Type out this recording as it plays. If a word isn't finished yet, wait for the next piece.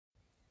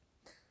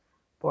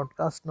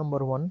Podcast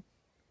number 1,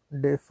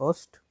 day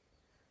 1st,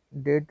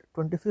 date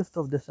 25th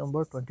of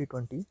December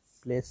 2020,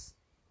 place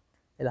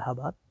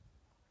Allahabad.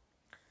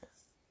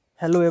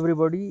 Hello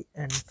everybody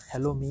and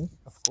hello me,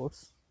 of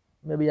course.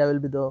 Maybe I will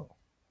be the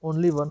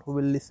only one who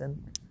will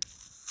listen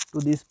to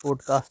this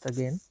podcast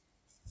again.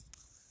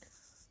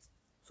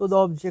 So the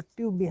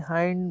objective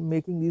behind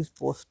making these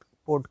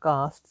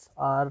podcasts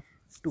are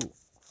two.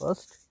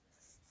 First,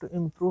 to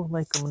improve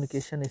my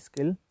communication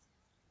skill,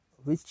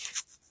 which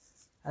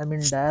I'm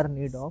in dire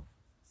need of,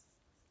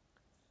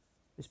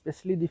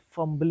 especially the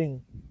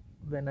fumbling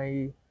when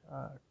I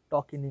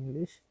talk in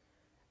English,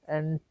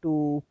 and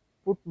to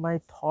put my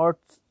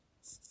thoughts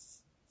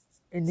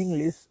in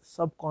English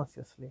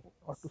subconsciously,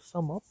 or to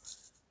sum up,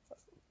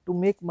 to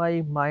make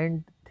my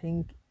mind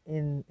think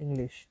in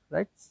English,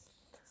 right?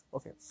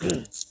 Okay.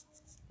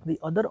 The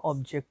other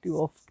objective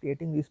of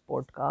creating this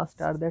podcast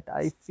are that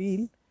I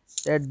feel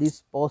that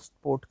these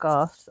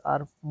podcasts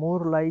are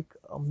more like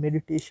a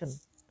meditation,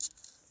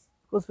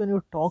 because when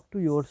you talk to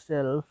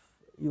yourself,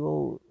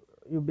 you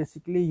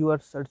basically you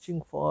are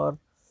searching for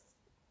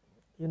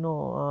you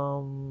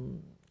know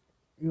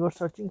you are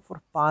searching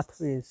for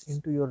pathways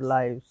into your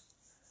lives,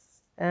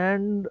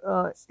 and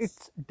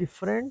it's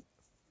different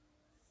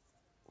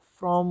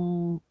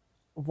from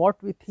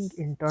what we think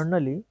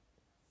internally.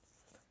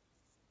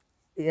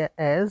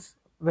 As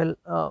well,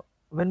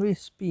 when we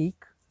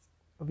speak,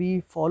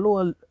 we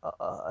follow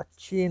a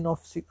chain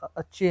of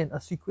a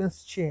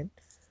sequence chain,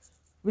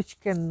 which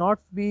cannot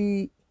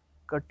be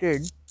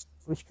cutted,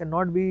 which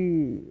cannot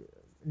be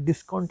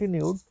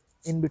discontinued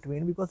in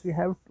between, because we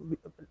have to,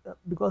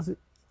 because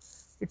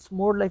it's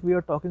more like we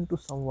are talking to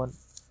someone,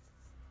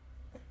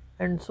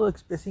 and so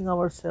expressing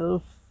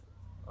ourselves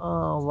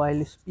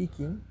while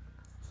speaking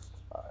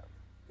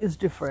is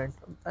different.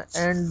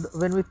 And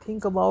when we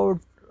think about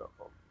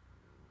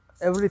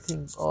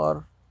everything,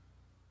 or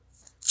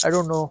I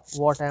don't know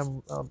what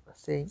I'm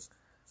saying,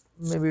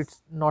 maybe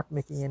it's not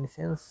making any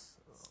sense,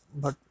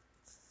 but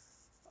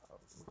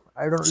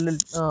I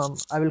don't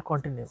I will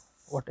continue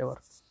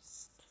whatever.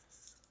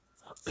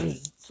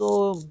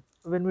 So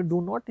when we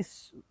do not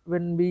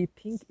when we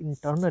think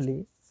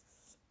internally,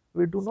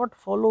 we do not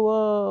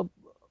follow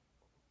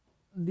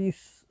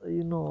this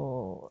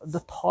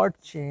the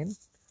thought chain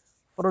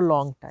for a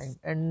long time,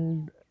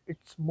 and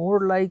it's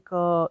more like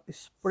a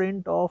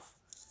sprint of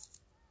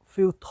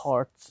few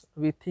thoughts.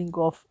 We think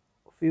of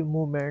few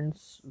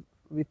moments,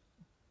 we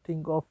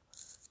think of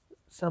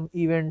some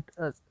event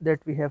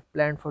that we have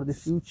planned for the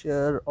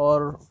future,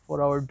 or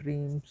for our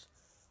dreams,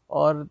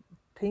 or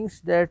things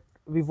that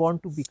we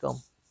want to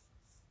become.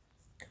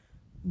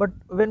 But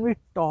when we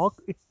talk,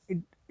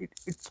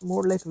 it's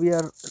more like we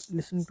are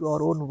listening to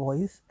our own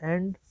voice,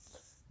 and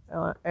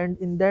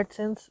in that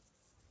sense,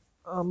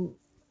 um,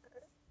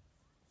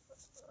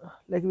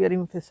 like we are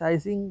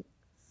emphasizing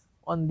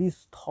on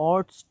these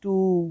thoughts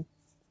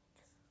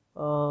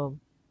uh,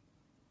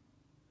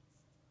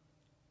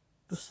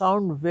 to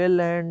sound well,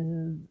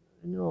 and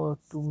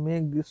to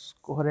make this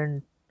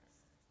coherent.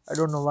 I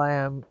don't know why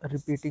I'm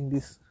repeating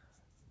these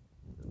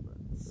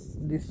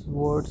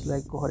words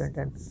like coherent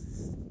and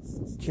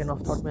chain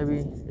of thought. Maybe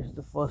it's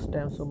the first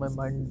time, so my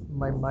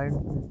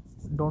mind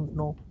don't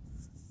know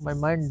my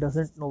mind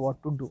doesn't know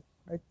what to do,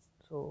 right?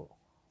 So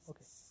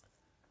okay,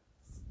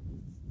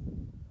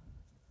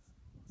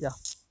 yeah.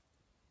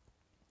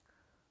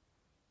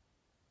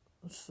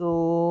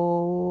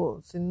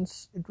 So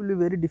since it will be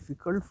very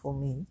difficult for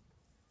me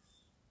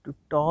to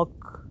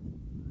talk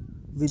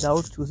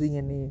without choosing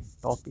any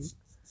topic,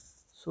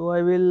 so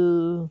I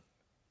will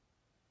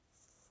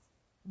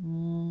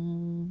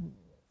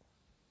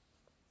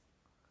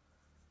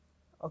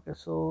okay,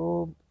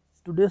 so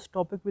today's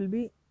topic will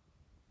be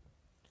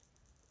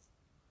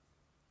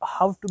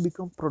how to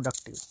become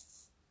productive,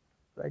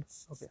 right?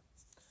 Okay,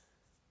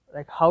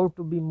 like how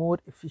to be more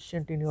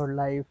efficient in your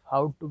life,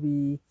 how to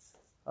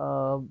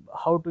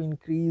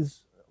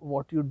increase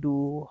what you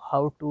do,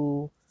 how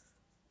to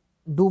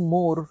do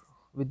more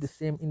with the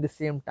same in the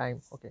same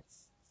time. Okay,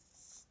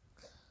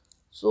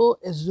 so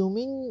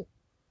assuming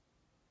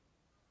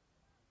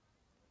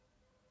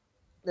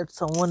that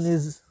someone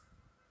is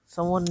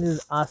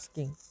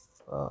asking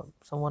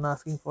someone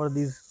asking for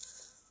these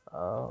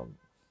uh,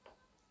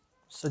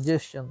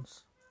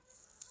 suggestions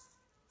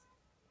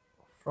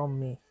from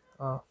me.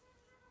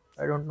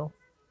 I don't know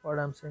what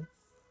I'm saying.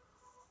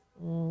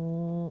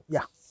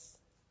 Yeah,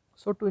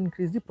 so to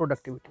increase the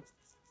productivity,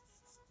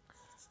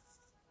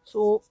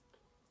 so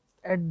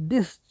at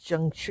this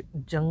juncture,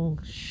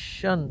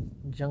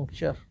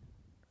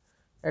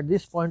 at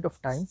this point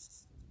of time,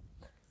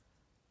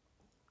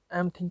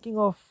 I'm thinking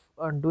of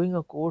doing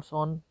a course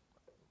on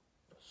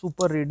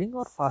super reading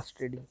or fast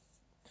reading,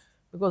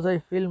 because I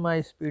feel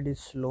my speed is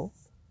slow,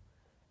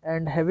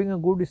 and having a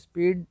good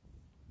speed,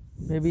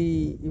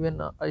 maybe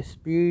even a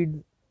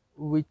speed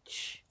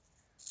which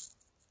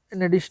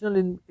an additional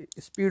in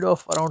speed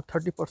of around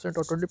 30%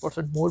 or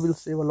 20% more, will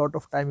save a lot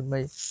of time in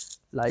my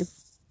life.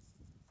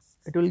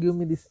 It will give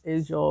me this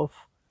edge of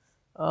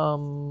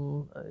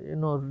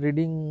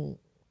reading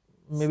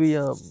maybe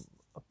a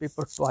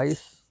paper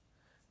twice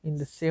in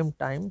the same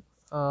time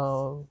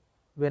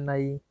when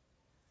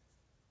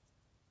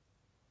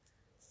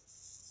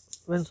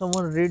when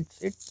someone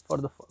reads it for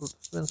the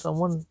when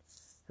someone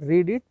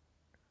read it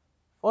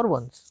for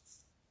once,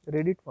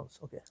 read it once.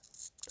 Okay,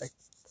 right.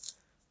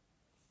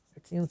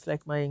 It seems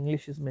like my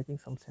English is making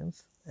some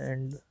sense,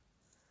 and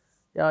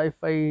yeah, if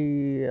I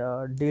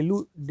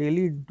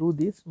daily do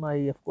this, my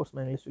of course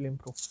my English will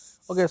improve.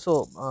 Okay,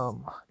 so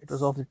it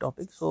was off the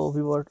topic. So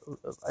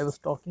I was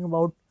talking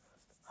about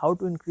how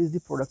to increase the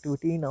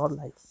productivity in our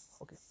life.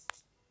 Okay,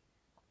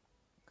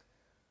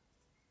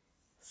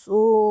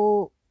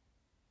 so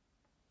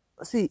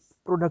see,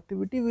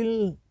 productivity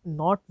will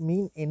not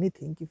mean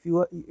anything if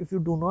you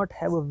do not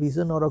have a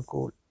vision or a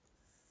goal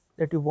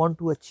that you want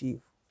to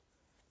achieve.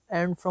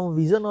 And from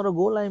vision or a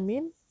goal, I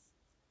mean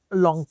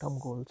long term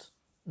goals,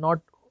 not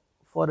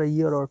for a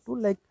year or two,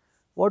 like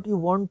what you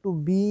want to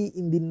be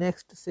in the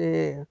next,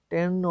 say,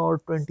 10 or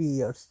 20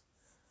 years.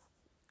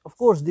 Of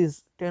course,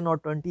 these 10 or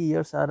 20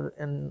 years are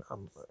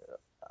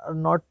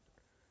not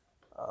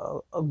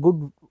a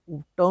good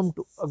term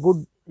to a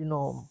good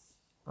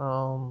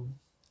um,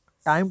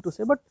 time to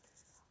say, but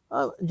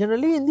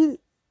generally in the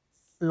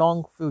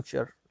long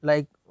future,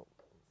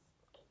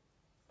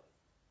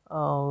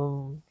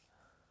 um,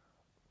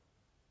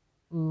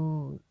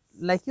 mm,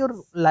 like your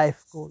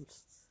life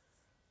goals.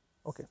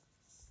 Okay,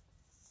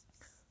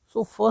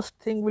 so first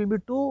thing will be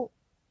to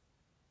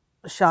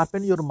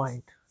sharpen your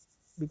mind,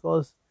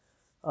 because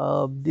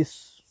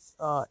this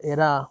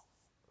era,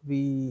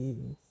 we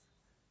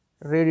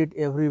read it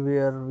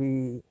everywhere,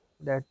 we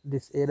that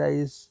this era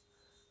is,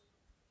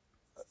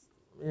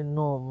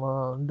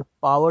 the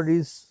power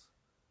is,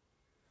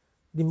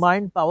 the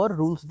mind power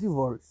rules the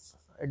world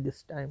at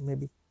this time,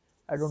 maybe,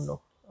 I don't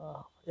know,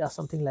 yeah,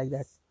 something like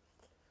that.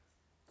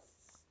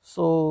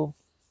 So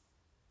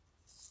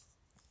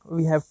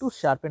we have to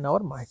sharpen our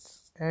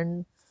minds,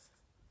 and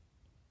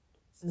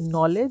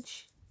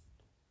knowledge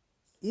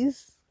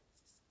is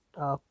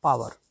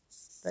power,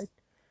 right?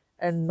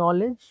 And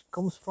knowledge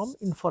comes from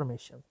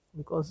information,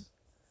 because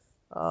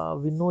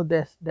we know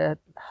that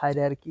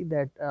hierarchy,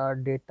 that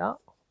data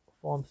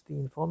forms the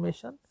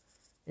information,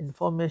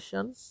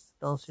 information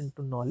turns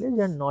into knowledge,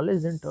 and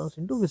knowledge then turns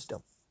into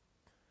wisdom.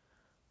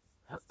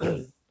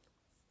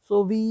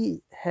 So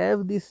we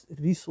have these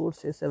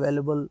resources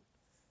available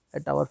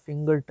at our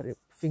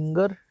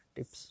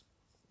fingertips,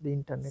 the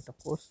internet, of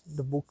course,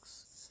 the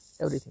books,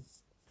 everything.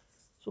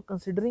 So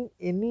considering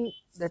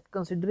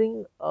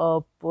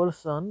a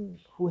person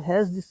who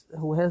has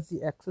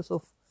the access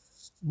of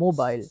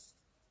mobile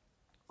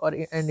or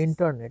an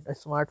internet, a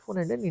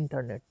smartphone and an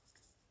internet,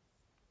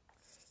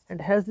 and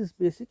has this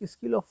basic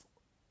skill of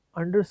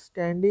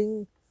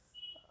understanding,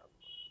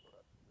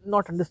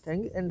 not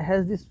understanding, and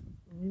has this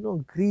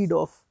greed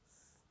of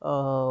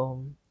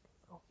um,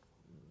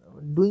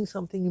 doing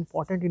something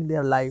important in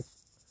their life.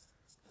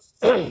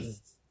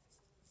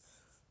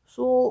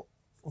 So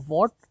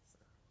what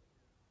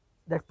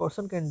that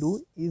person can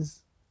do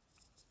is,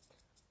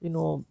 you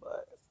know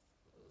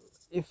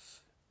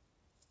if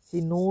he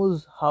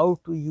knows how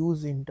to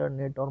use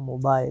internet or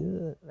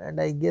mobile,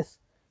 and I guess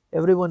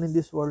everyone in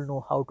this world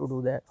know how to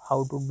do that,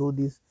 how to do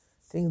these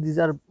things. These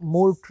are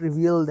more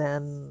trivial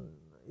than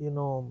you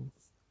know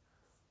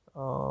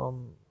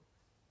um,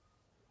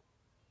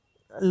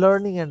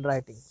 learning and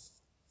writing.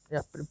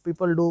 Yeah,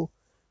 people do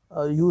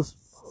use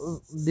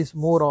this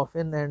more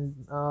often, and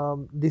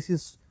this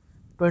is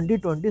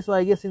 2020, so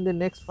I guess in the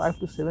next 5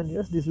 to 7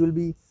 years this will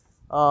be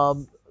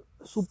um,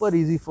 super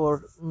easy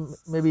for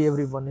maybe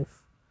everyone, if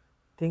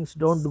things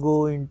don't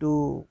go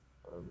into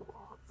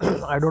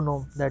I don't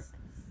know, that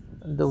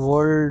the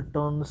world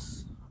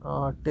turns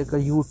take a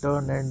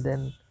U-turn, and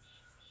then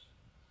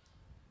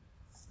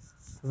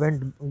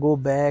went go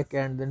back,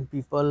 and then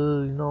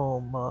people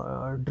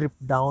drip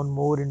down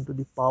more into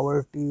the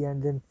poverty,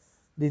 and then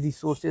the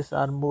resources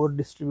are more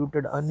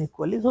distributed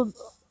unequally. So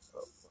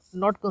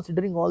not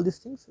considering all these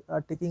things,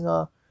 taking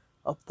a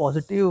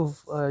positive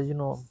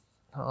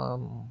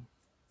um,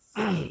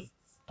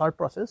 thought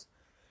process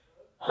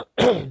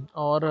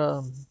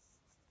or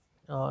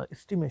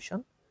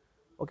estimation.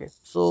 Okay,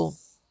 so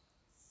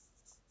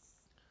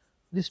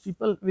these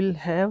people will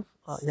have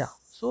yeah,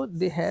 so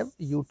they have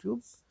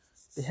YouTube,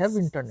 they have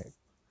internet.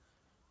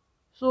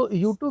 So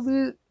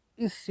YouTube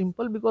is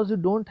simple, because they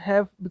don't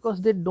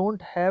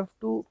have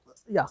to.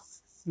 Yeah,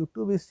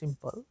 YouTube is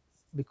simple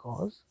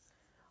because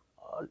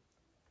uh,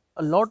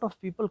 a lot of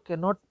people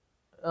cannot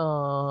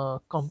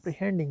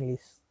comprehend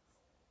English,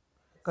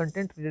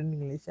 content written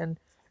in English, and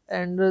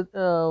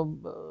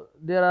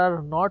there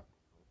are not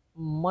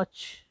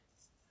much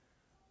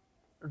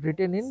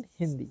written in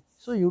Hindi.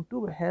 So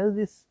YouTube has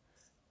this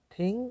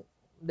thing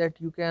that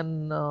you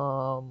can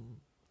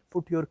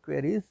put your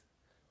queries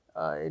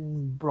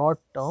in broad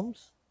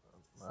terms,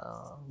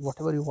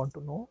 whatever you want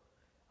to know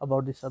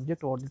about the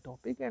subject or the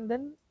topic, and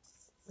then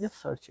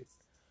just search it.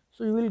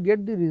 So you will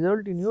get the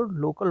result in your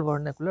local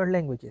vernacular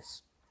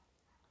languages.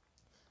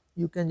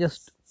 You can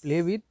just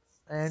play with,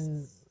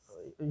 and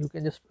you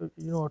can just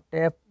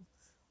tap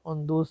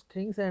on those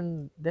things,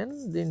 and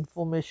then the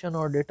information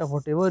or data,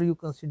 whatever you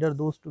consider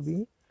those to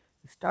be,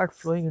 start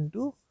flowing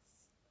into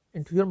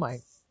your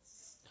mind.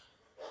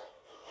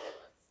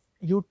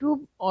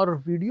 YouTube or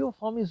video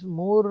form is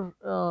more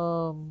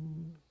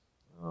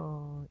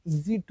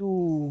easy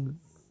to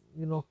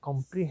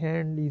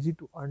comprehend, easy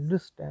to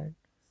understand,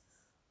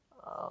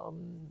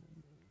 um,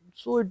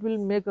 so it will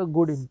make a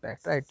good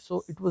impact, right?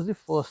 So it was the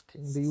first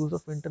thing, the use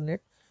of internet.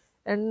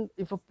 And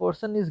if a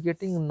person is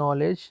getting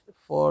knowledge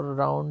for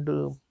around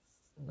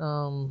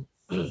um,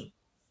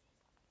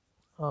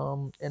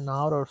 an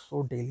hour or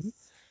so daily,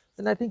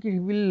 then I think he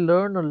will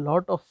learn a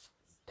lot of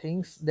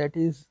things that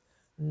is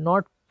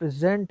not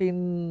present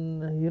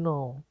in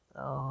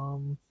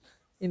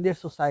in their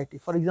society.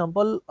 For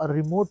example, a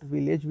remote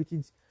village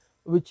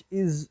which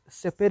is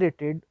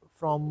separated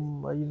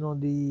from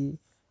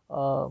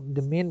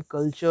the main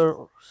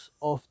cultures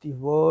of the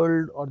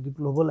world or the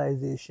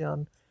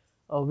globalization,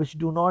 which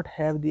do not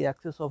have the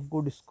access of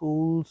good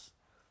schools,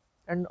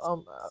 and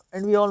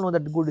we all know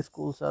that good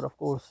schools are, of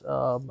course,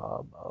 a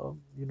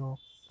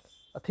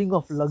thing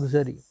of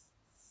luxury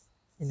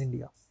in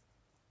India.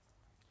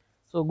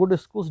 So good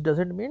schools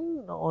doesn't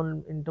mean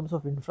on in terms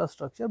of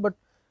infrastructure, but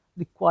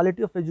the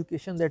quality of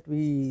education that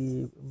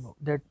we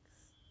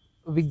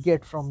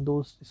get from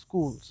those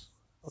schools.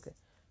 Okay,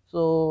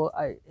 so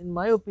in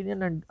my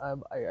opinion, and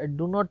I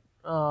do not,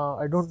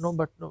 I don't know,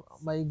 but no,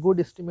 my good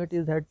estimate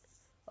is that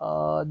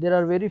there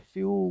are very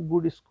few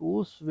good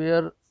schools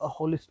where a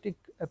holistic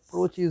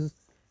approach is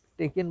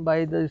taken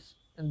by these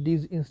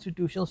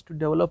institutions to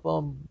develop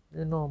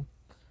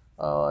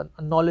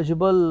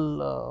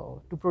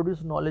knowledgeable to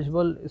produce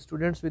knowledgeable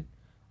students with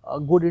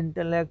good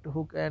intellect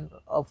who can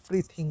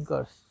free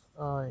thinkers,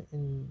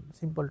 in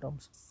simple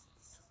terms.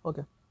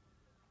 Okay,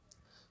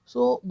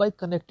 so by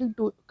connecting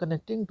to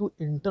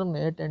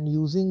internet and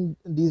using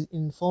these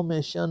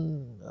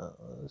information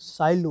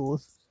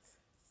silos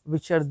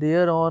which are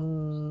there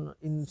on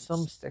in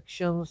some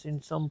sections,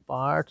 in some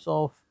parts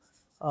of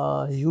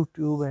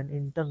YouTube and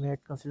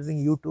internet.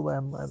 Considering YouTube,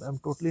 I'm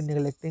totally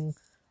neglecting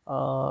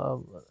uh,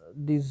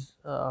 these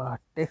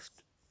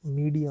text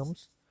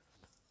mediums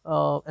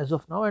as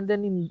of now. And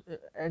then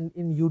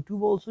in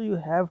YouTube also, you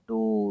have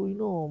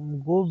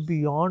to go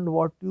beyond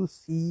what you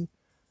see,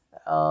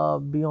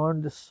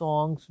 beyond the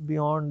songs,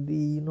 beyond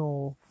the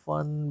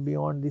fun,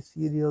 beyond the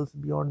serials,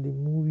 beyond the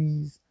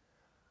movies.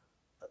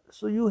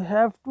 So you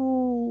have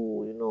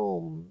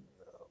to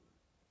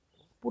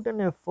put an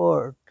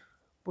effort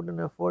put an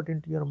effort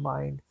into your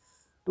mind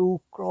to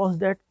cross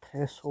that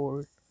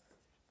threshold.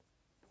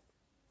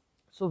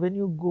 So when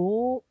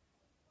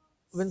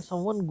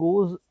someone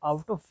goes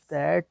out of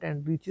that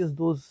and reaches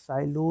those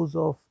silos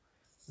of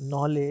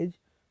knowledge,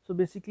 so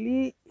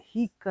basically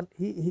he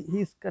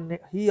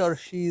or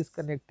she is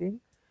connecting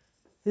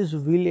his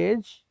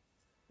village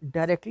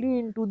directly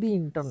into the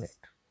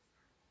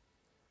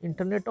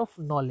internet of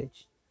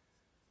knowledge.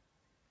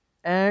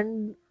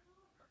 And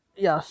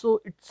yeah,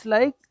 so it's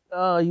like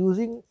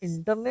using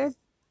internet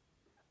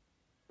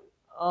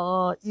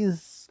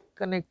is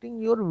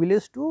connecting your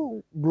village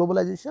to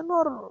globalization,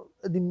 or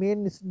the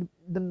main is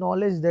the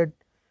knowledge that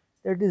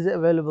is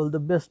available, the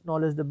best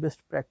knowledge, the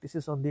best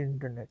practices on the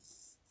internet.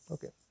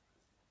 Okay,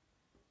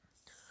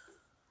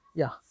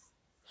 yeah,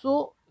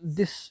 so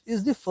this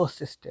is the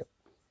first step.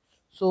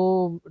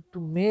 So to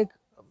make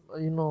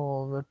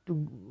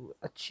to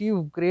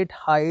achieve great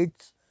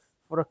heights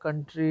for a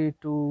country,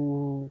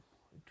 to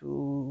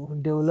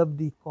develop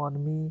the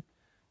economy,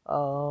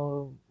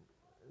 uh,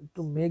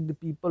 to make the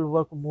people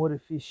work more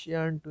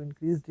efficient, to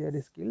increase their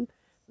skill,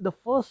 the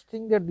first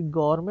thing that the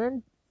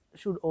government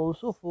should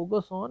also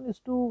focus on is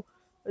to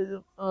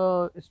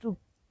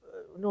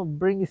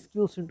bring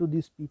skills into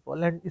these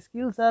people. And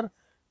skills are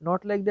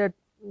not like that.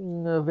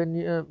 When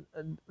you,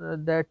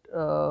 that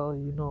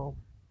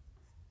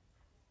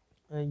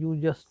you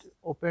just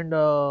opened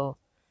a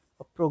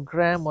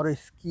program or a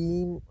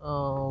scheme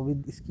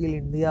with Skill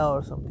India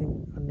or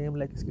something, a name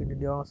like Skill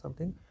India or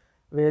something,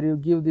 where you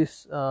give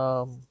this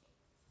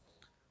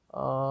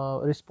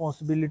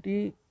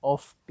responsibility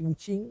of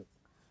teaching,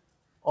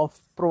 of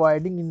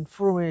providing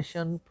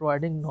information,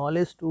 providing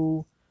knowledge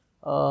to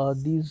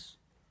these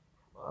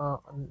uh,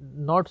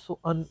 not so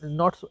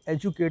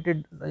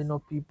educated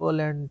people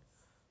and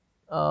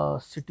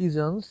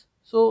citizens.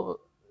 So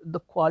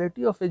the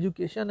quality of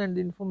education and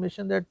the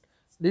information that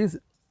these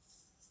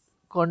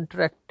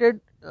contracted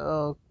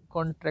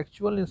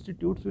contractual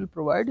institutes will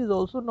provide is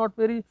also not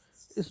very,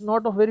 is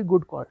not of very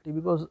good quality,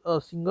 because a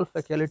single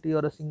faculty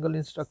or a single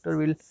instructor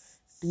will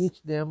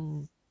teach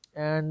them,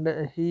 and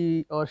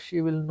he or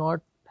she will not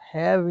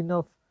have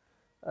enough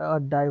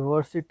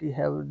diversity,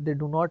 have they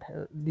do not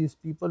have, these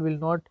people will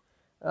not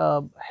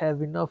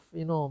have enough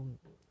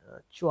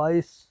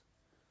choice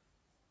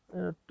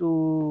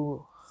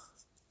to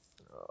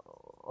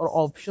or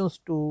options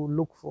to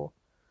look for.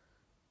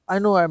 I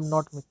know I'm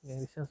not making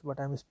any sense, but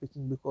I'm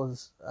speaking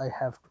because I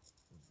have to.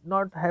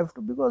 Not have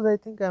to, because I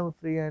think I'm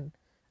free and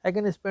I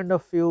can spend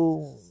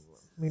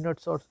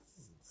minutes or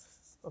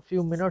a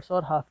few minutes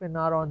or half an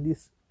hour on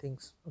these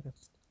things. Okay.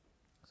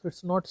 So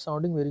it's not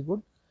sounding very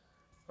good.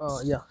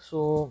 Yeah,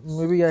 so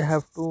maybe I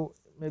have to,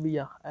 maybe,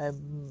 yeah,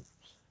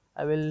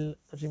 I will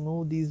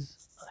remove these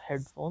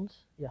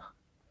headphones, yeah,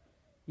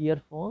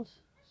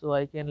 earphones, so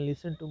I can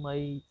listen to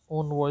my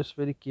own voice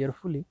very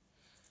carefully,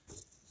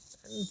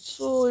 and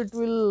so it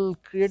will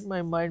create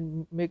my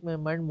mind, make my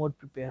mind more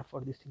prepared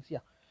for these things. Yeah.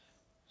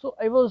 So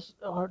I was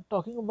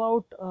talking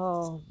about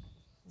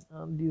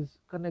this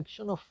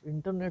connection of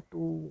internet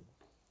to,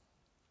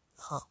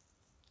 huh.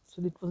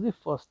 So it was the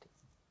first thing.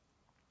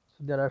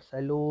 So there are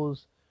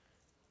silos,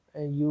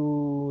 and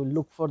you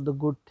look for the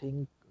good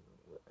thing,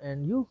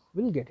 and you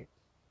will get it,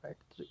 right?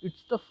 So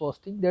it's the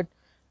first thing that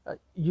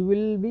you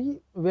will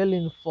be well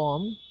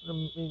informed,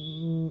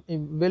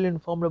 well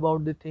informed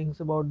about the things,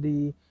 about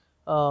the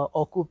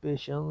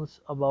occupations,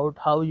 about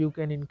how you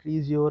can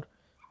increase your,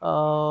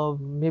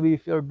 maybe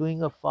if you're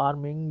doing a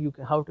farming, you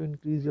can, how to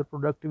increase your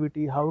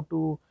productivity, how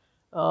to,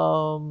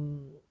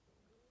 um,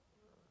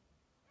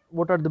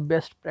 what are the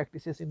best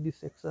practices in this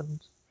section,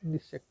 in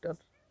this sector.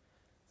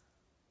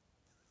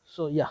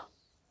 So yeah,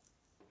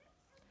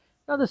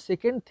 now the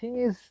second thing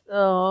is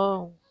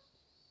to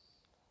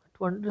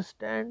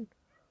understand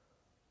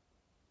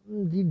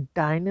the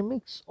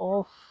dynamics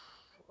of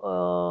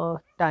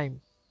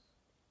time.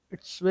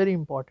 It's very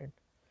important,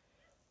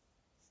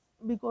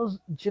 because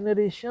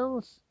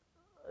generations,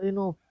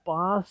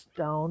 passed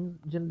down,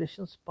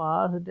 generations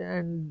passed,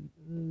 and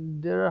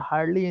there are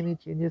hardly any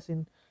changes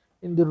in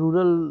the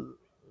rural,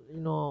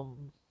 you know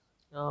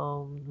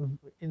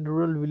in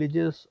rural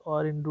villages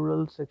or in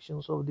rural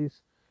sections of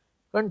this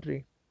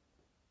country.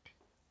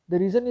 The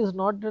reason is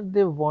not that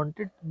they want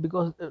it,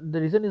 because the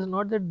reason is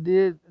not that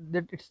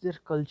that it's their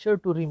culture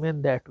to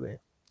remain that way.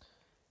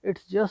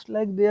 It's just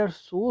like they are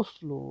so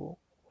slow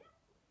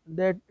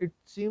that it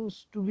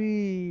seems to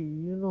be,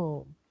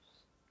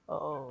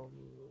 um,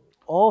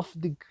 off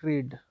the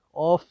grid,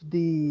 off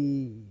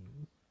the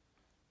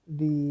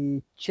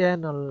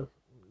channel.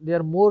 They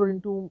are more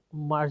into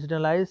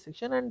marginalized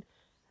section, and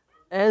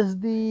as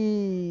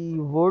the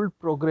world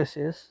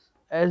progresses,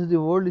 as the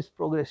world is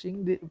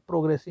progressing,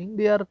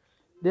 they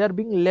are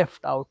being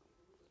left out.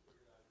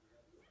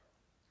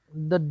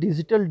 The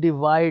digital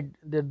divide,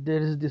 that there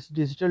is this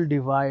digital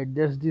divide,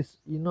 there's this,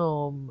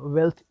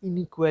 wealth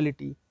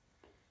inequality.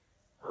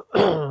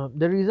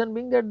 The reason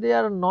being that they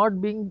are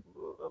not being,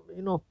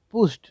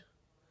 pushed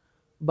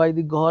by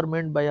the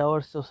government, by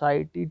our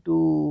society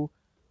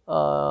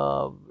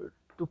uh,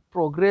 to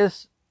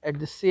progress at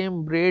the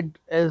same rate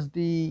as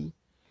the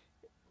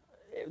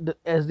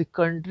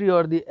country,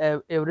 or the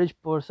average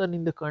person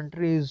in the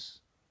country is,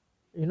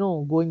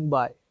 going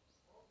by.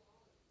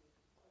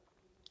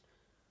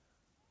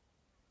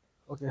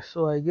 Okay,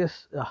 so I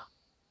guess, yeah,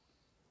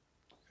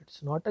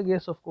 it's not a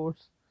guess, of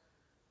course.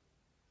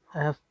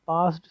 I have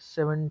passed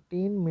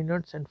 17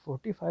 minutes and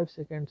 45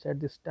 seconds at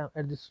this time,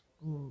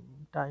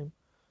 time.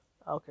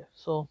 Okay,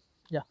 so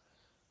yeah,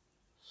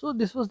 so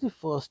this was the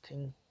first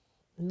thing.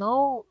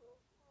 Now,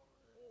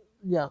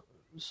 yeah,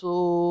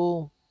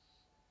 so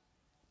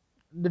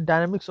the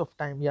dynamics of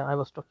time, yeah, I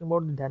was talking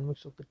about the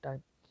dynamics of the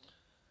time.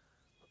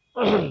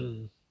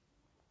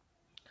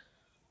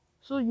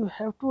 So you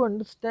have to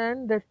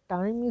understand that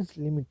time is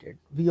limited.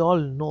 We all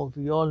know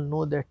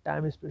that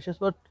time is precious,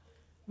 but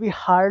we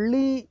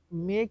hardly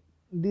make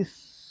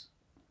this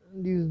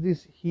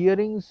these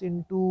hearings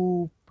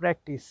into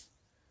practice,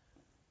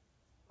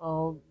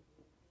 uh,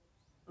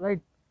 right?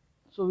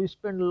 So we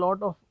spend a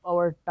lot of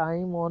our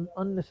time on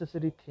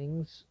unnecessary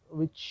things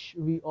which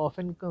we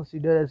often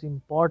consider as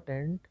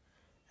important,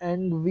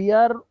 and we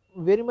are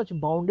very much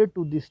bounded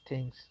to these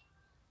things.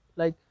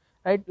 Like,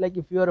 right, like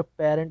if you are a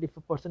parent, if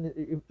a person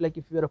if, like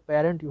if you are a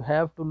parent, you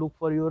have to look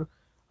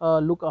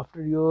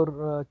after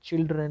your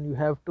children. You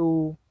have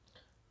to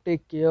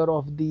take care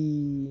of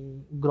the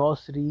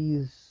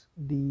groceries,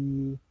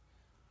 the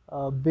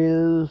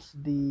bills,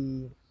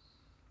 mm,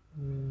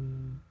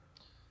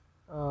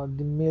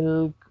 the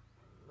milk,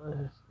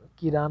 uh,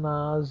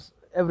 kiranas,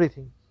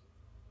 everything.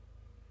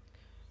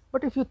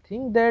 But if you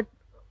think that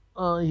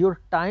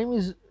your time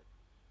is,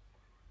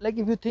 like,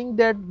 if you think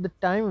that the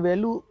time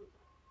value,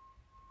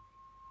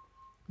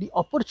 the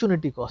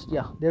opportunity cost,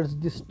 yeah, there's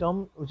this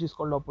term which is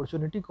called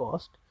opportunity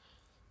cost,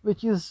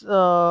 which is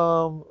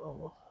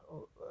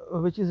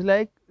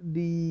like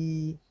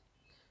the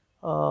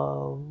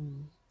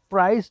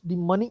price, the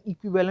money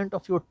equivalent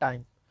of your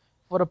time.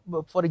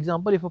 For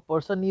example, if a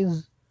person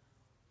is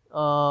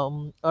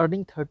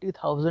earning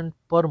 30,000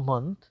 per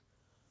month,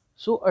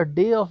 so a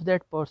day of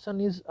that person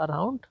is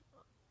around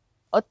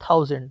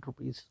 1,000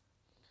 rupees,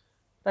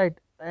 right?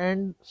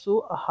 And so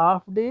a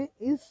half day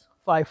is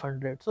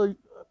 500. So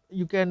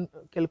you can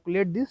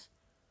calculate this.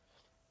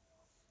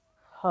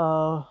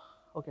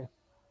 Okay,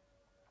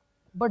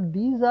 but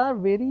these are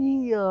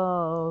very,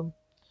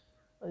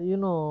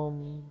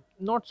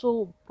 not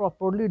so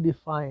properly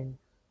defined.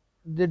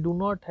 They do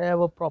not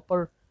have a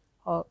proper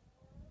uh,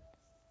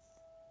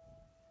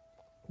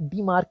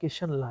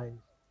 demarcation line,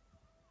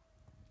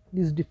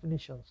 these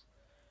definitions.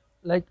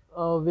 Like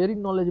a very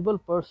knowledgeable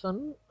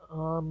person,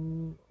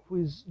 who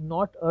is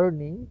not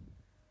earning,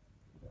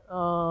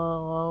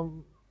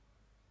 um,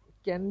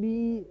 can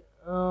be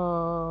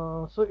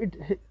so it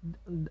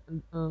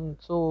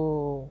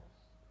so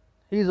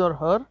his or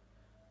her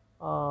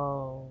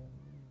uh,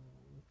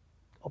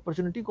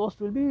 opportunity cost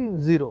will be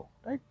zero,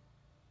 right?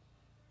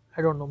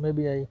 I don't know,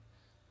 maybe I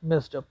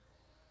messed up.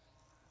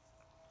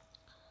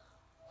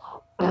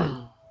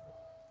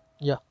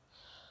 Yeah,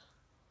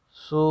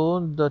 so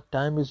the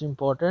time is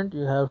important.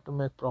 You have to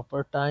make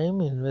proper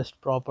time,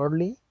 invest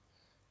properly,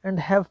 and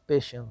have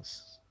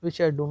patience,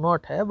 which I do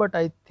not have, but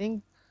I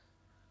think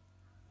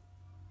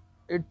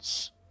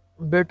it's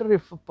better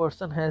if a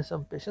person has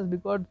some patience,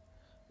 because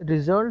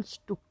results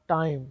took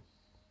time.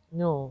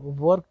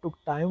 Work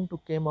took time to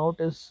came out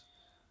as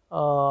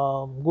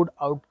good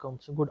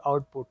outcomes, good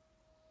output.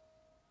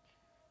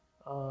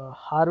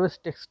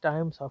 Harvest takes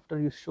times after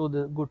you show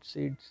the good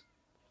seeds.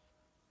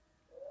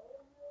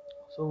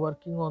 So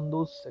working on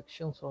those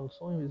sections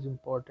also is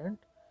important.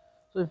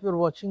 So if you're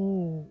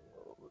watching,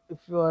 if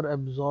you are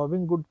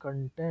absorbing good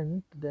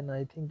content, then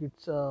I think it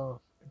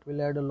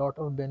will add a lot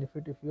of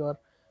benefit. If you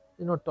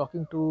are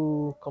talking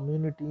to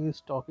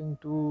communities, talking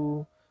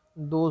to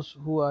those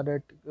who are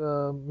at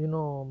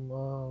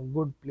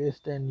good place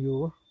than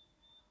you,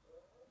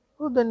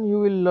 so then you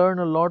will learn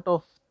a lot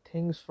of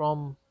things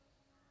from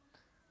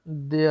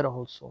there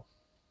also.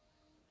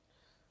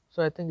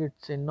 So I think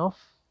it's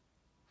enough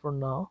for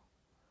now.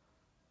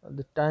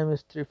 The time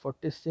is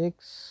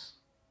 3:46.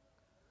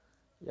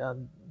 Yeah,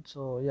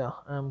 so yeah,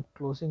 I'm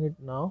closing it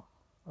now.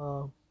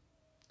 uh,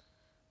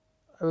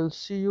 I will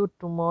see you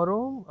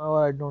tomorrow,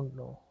 or I don't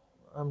know.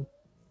 I'm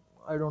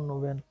I don't know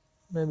when.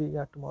 Maybe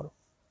yeah, tomorrow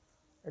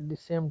at the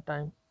same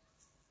time.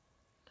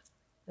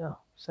 Yeah,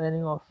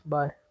 signing off.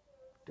 Bye.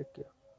 Take care.